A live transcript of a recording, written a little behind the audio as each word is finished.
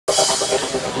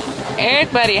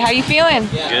Eric, buddy, how you feeling?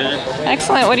 Good.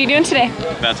 Excellent. What are you doing today?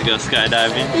 About to go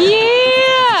skydiving.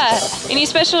 Yeah! Any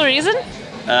special reason?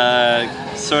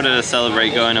 Sort of to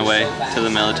celebrate going away to the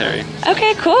military.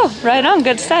 Okay, cool. Right on.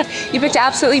 Good stuff. You picked an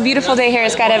absolutely beautiful day here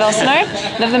at Skydive Elsinore.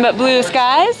 Nothing but blue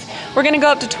skies. We're going to go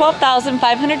up to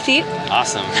 12,500 feet.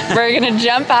 Awesome. We're going to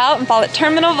jump out and fall at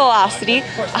terminal velocity,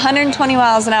 120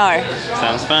 miles an hour.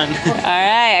 Sounds fun. All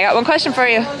right, I got one question for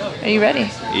you. Are you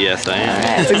ready? Yes, I am. All right,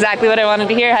 that's exactly what I wanted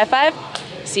to hear. High five.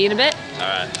 See you in a bit. All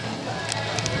right.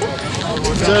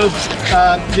 So,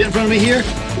 get in front of me here,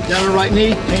 down on the right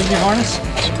knee, hand in your harness.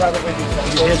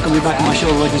 Your head's going to be back on my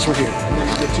shoulder like this right here.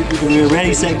 When you're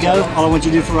ready, set, go, all I want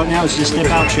you to do for right now is just step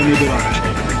out and show me a good arch.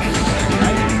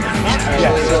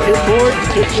 Yeah, hip forward,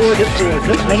 hip forward, hip forward.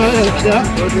 No,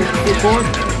 hip forward.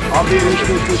 I'll be very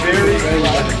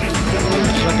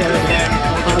like that again.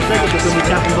 On a second, just going to be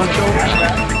tapping both shoulders.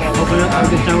 Open up, have a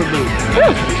good time with me.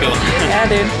 Cool. Yeah,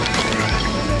 dude.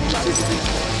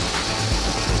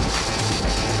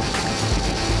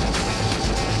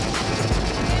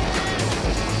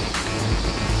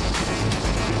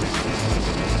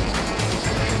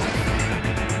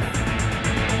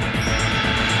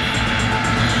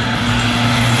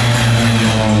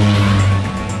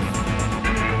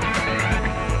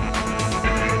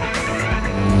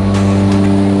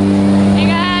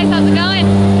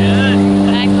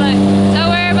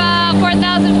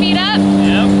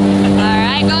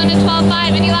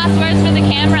 Any last words for the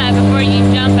camera before you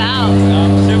jump out?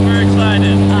 I'm super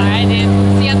excited. All right, dude.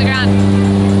 See you on the ground.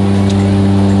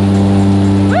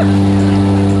 Woo!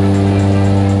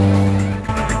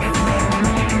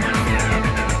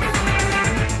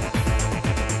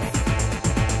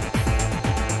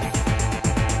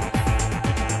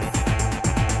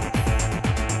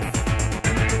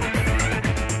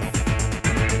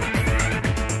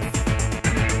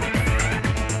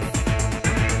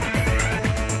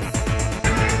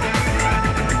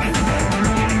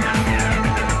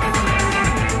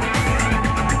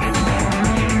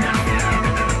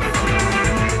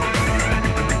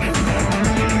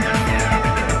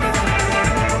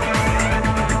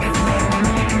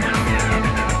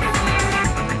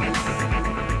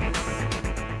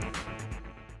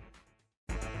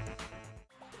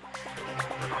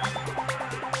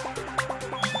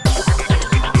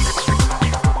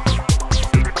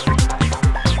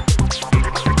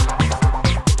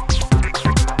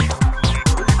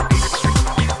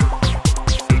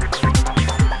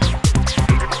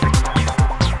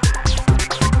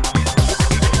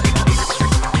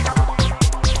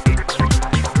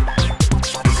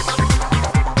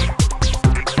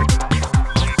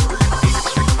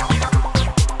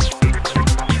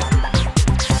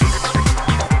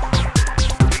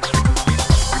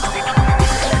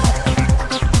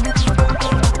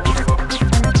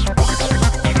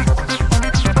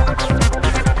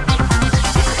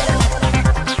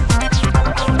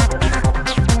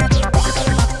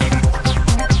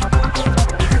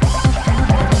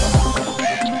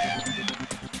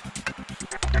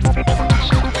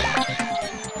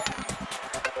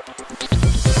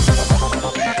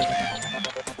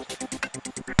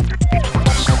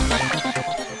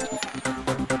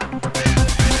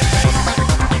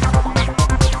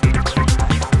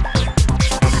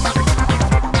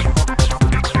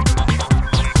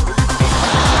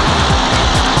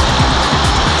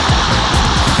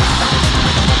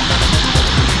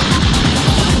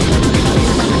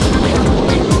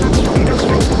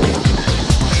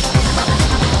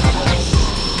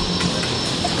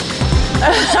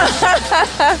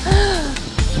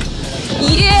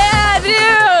 Yeah,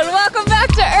 dude! Welcome back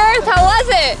to Earth. How was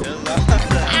it?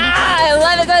 I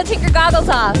love it. Gotta take your goggles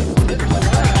off.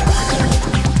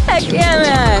 Heck yeah,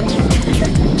 man.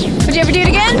 Would you ever do it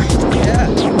again? Yeah.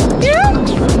 Yeah?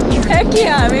 Heck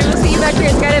yeah. Maybe we'll see you back here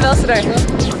at Skydive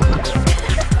Elsinore.